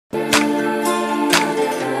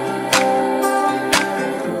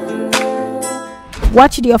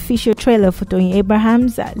Watch the official trailer for Toyin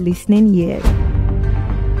Abraham's Listening Ears.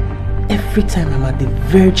 Every time I'm at the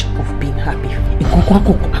verge of being happy,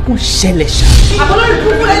 I can't share less.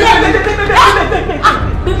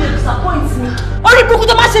 Baby disappoints me. Only book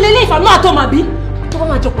to match if I'm not at home,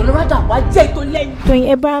 Toyin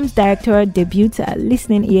Abraham's directorial debut,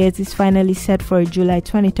 Listening Ears, is finally set for a July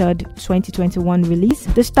 23rd, 2021 release.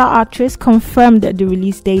 The star actress confirmed the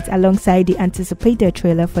release date alongside the anticipated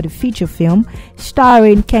trailer for the feature film,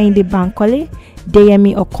 starring Kehinde Bankole,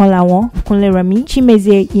 Deyemi Okonlawon, Kunle Rami,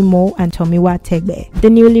 Chimezie Imo, and Tomiwa Tegbe. The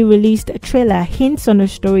newly released trailer hints on a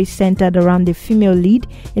story centered around the female lead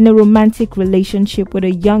in a romantic relationship with a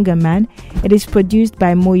younger man. It is produced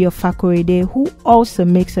by Moyo Fakorede, who also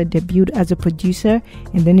makes her debut as a producer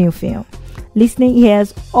in the new film. Listening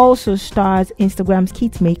Ears also stars Instagram's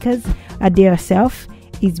Kitmakers, Ade herself,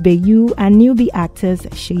 Izbeyu, and newbie actors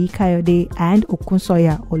Sheyi Kayode and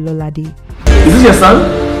Okunsoya Ololade. Is this your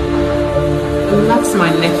son? That's my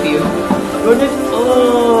nephew.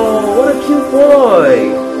 Oh, what a cute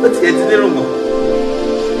boy. Let's get to the room.